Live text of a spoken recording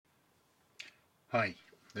Hi,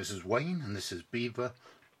 this is Wayne and this is Beaver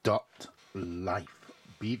Life.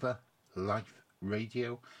 Beaver Life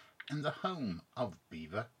Radio and the home of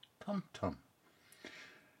Beaver Tom Tom.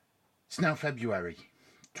 It's now February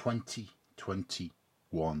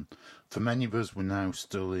 2021. For many of us, we're now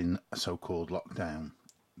still in a so-called lockdown.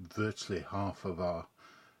 Virtually half of our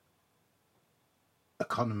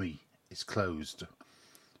economy is closed.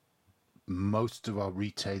 Most of our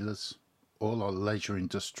retailers, all our leisure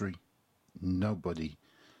industry, nobody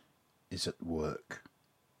is at work.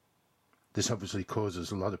 This obviously causes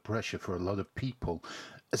a lot of pressure for a lot of people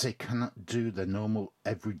as they cannot do their normal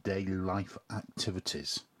everyday life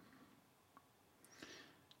activities.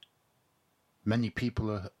 Many people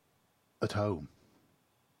are at home,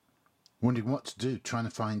 wondering what to do, trying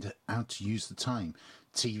to find how to use the time.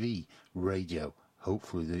 TV, radio,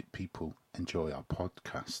 hopefully that people enjoy our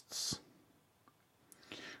podcasts.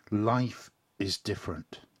 Life is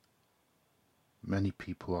different. Many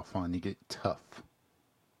people are finding it tough,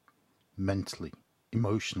 mentally,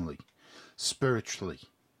 emotionally, spiritually.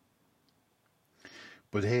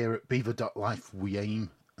 But here at Beaver.life, we aim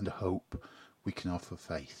and hope we can offer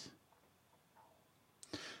faith.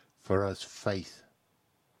 For us, faith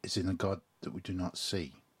is in a God that we do not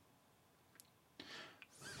see.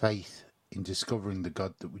 Faith in discovering the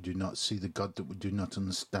God that we do not see, the God that we do not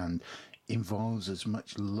understand, involves as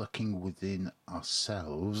much looking within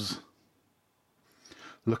ourselves,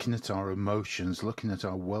 looking at our emotions, looking at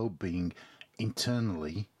our well-being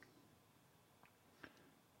internally,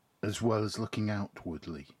 as well as looking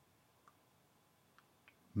outwardly,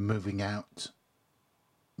 moving out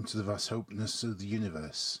into the vast openness of the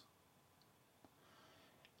universe.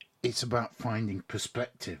 It's about finding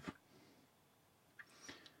perspective,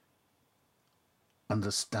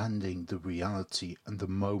 understanding the reality and the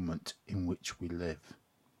moment in which we live.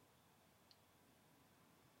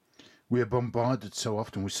 We are bombarded so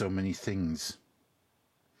often with so many things,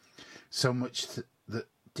 so much that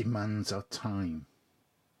demands our time.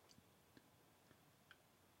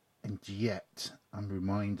 And yet, I'm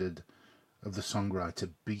reminded of the songwriter,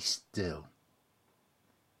 Be Still.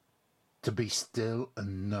 To be still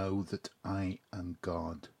and know that I am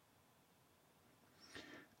God.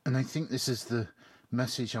 And I think this is the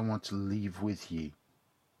message I want to leave with you.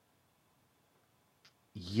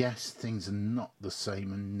 Yes, things are not the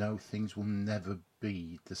same, and no, things will never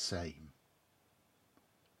be the same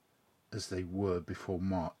as they were before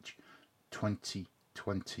March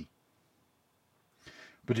 2020.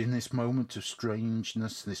 But in this moment of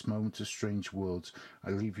strangeness, this moment of strange worlds, I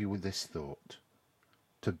leave you with this thought.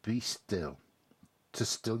 To be still, to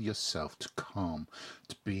still yourself, to calm,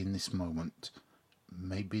 to be in this moment,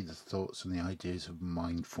 maybe the thoughts and the ideas of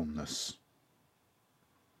mindfulness.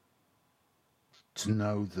 To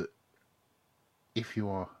know that if you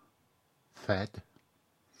are fed,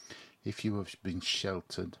 if you have been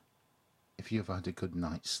sheltered, if you have had a good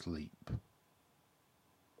night's sleep,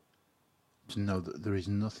 to know that there is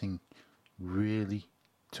nothing really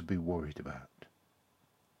to be worried about.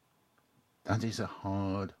 That is a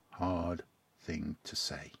hard thing to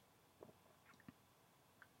say.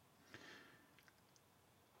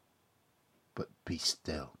 But be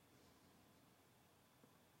still.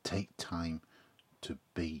 Take time to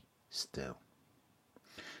be still.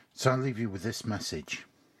 So I'll leave you with this message,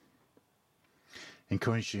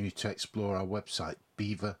 encouraging you to explore our website,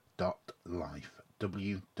 beaver.life,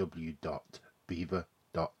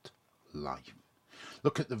 www.beaver.life.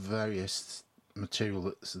 Look at the various material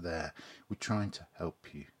that's there. We're trying to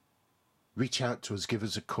help you. Reach out to us, give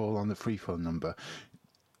us a call on the free phone number,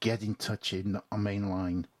 get in touch in our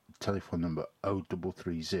mainline telephone number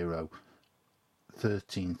 0330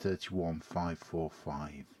 13 31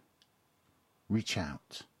 545. Reach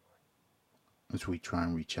out as we try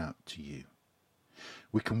and reach out to you.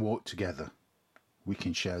 We can walk together. We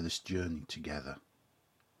can share this journey together.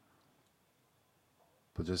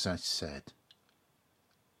 But as I said,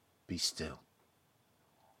 be still.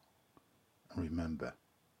 And remember,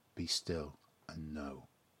 be still and know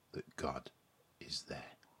that God is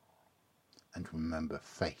there. And remember,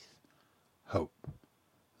 faith, hope,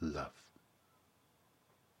 love.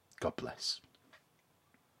 God bless.